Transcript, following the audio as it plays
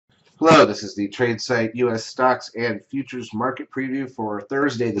Hello, this is the Tradesight U.S. Stocks and Futures Market Preview for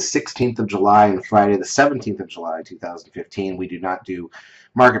Thursday, the 16th of July and Friday, the 17th of July, 2015. We do not do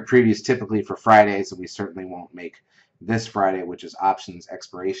market previews typically for Fridays, and we certainly won't make this Friday, which is options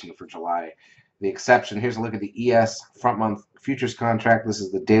expiration for July, the exception. Here's a look at the ES front month futures contract. This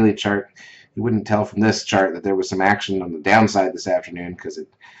is the daily chart. You wouldn't tell from this chart that there was some action on the downside this afternoon because it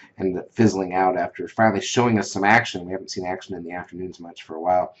ended up fizzling out after finally showing us some action. We haven't seen action in the afternoons much for a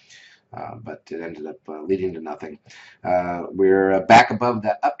while. But it ended up leading to nothing. We're back above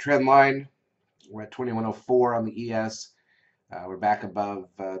that uptrend line. We're at 2104 on the ES. We're back above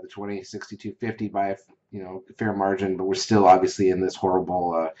the 2062.50 by a fair margin, but we're still obviously in this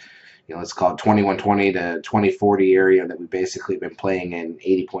horrible, let's call it 2120 to 2040 area that we've basically been playing in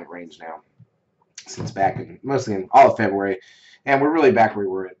 80-point range now since back in mostly in all of February. And we're really back where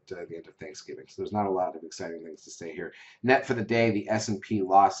we were at the end of Thanksgiving. So there's not a lot of exciting things to say here. Net for the day, the S&P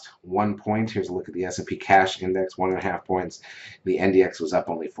lost 1 point. Here's a look at the S&P cash index, 1.5 points. The NDX was up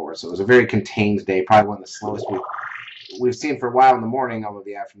only 4. So it was a very contained day, probably one of the slowest we've seen for a while in the morning, although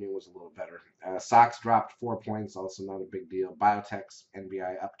the afternoon was a little better. Stocks dropped 4 points, also not a big deal. Biotechs,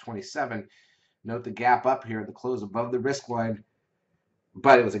 NBI up 27. Note the gap up here, the close above the risk line,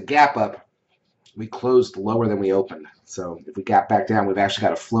 but it was a gap up. We closed lower than we opened. So if we gap back down, we've actually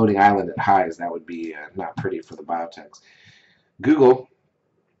got a floating island at highs. That would be not pretty for the biotechs. Google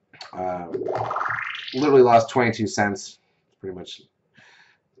literally lost 22 cents. Pretty much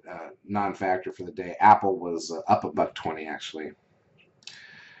non-factor for the day. Apple was up $1.20 actually.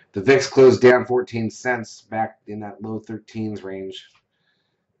 The VIX closed down 14 cents, back in that low 13s range.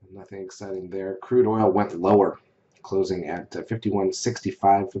 Nothing exciting there. Crude oil went lower, closing at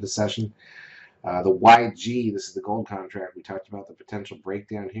 51.65 for the session. The YG, this is the gold contract. We talked about the potential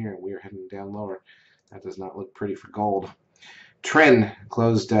breakdown here, and we are heading down lower. That does not look pretty for gold. Trend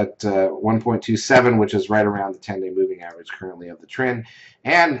closed at 1.27, which is right around the 10-day moving average currently of the trend.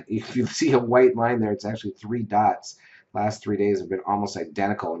 And if you see a white line there, it's actually 3 dots. Last 3 days have been almost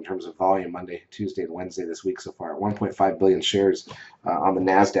identical in terms of volume, Monday, Tuesday, and Wednesday this week so far. 1.5 billion shares on the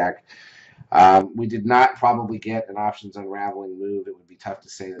NASDAQ. We did not probably get an options unraveling move. It would be tough to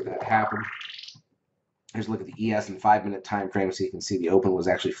say that happened. Here's a look at the ES and 5-minute time frame so you can see the open was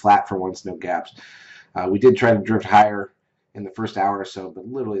actually flat for once, no gaps. We did try to drift higher in the first hour or so, but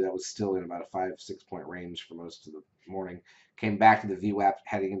literally that was still in about a 5-6 point range for most of the morning. Came back to the VWAP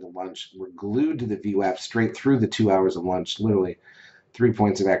heading into lunch. We're glued to the VWAP straight through the 2 hours of lunch, literally 3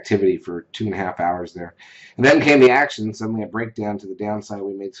 points of activity for 2.5 hours there. And then came the action, suddenly a breakdown to the downside.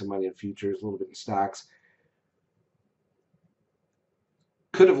 We made some money in futures, a little bit in stocks.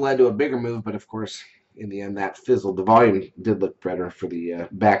 Could have led to a bigger move, but of course, in the end, that fizzled. The volume did look better for the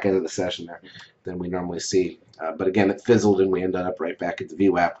back end of the session there than we normally see. But again, it fizzled, and we ended up right back at the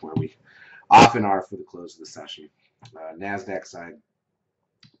VWAP where we often are for the close of the session. NASDAQ side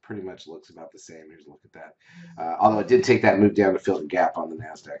pretty much looks about the same. Here's a look at that. Although it did take that move down to fill the gap on the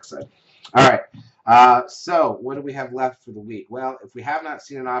NASDAQ side. All right. So what do we have left for the week? Well, if we have not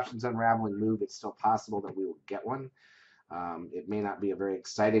seen an options unraveling move, it's still possible that we will get one. It may not be a very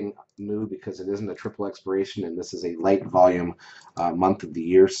exciting move because it isn't a triple expiration, and this is a light volume month of the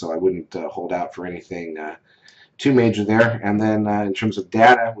year, so I wouldn't hold out for anything too major there. And then in terms of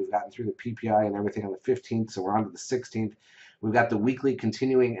data, we've gotten through the PPI and everything on the 15th, so we're on to the 16th. We've got the weekly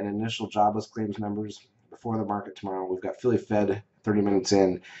continuing and initial jobless claims numbers before the market tomorrow. We've got Philly Fed 30 minutes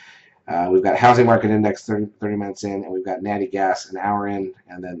in. We've got housing market index 30 minutes in, and we've got natty gas an hour in,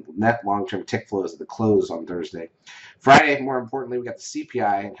 and then net long-term tick flows at the close on Thursday. Friday, more importantly, we got the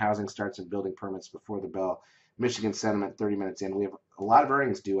CPI and housing starts and building permits before the bell. Michigan sentiment 30 minutes in. We have a lot of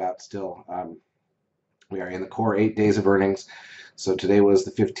earnings due out still. We are in the core 8 days of earnings. So today was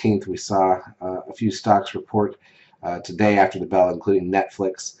the 15th. We saw a few stocks report today after the bell, including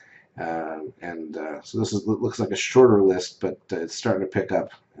Netflix. So this looks like a shorter list, but it's starting to pick up,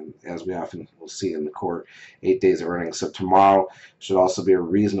 and as we often will see in the core 8 days of earnings. So tomorrow should also be a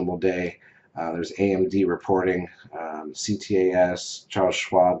reasonable day. There's AMD reporting, CTAS, Charles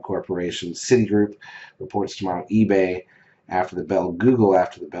Schwab Corporation, Citigroup reports tomorrow, eBay after the bell, Google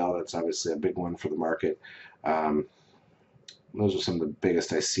after the bell. That's obviously a big one for the market. Those are some of the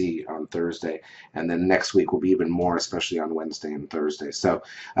biggest I see on Thursday. And then next week will be even more, especially on Wednesday and Thursday. So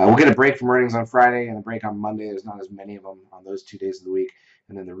we'll get a break from earnings on Friday and a break on Monday. There's not as many of them on those 2 days of the week.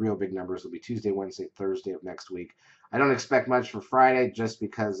 And then the real big numbers will be Tuesday, Wednesday, Thursday of next week. I don't expect much for Friday just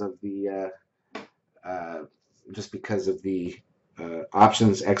because of the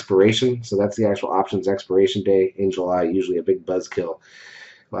options expiration. So that's the actual options expiration day in July, usually a big buzzkill.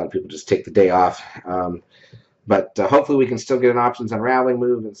 A lot of people just take the day off. But hopefully we can still get an options unraveling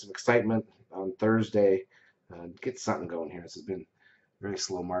move and some excitement on Thursday. Get something going here. This has been a very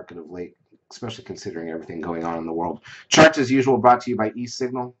slow market of late, especially considering everything going on in the world. Charts, as usual, brought to you by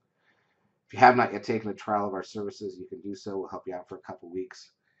eSignal. If you have not yet taken a trial of our services, you can do so. We'll help you out for a couple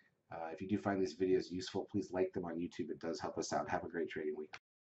weeks. If you do find these videos useful, please like them on YouTube. It does help us out. Have a great trading week.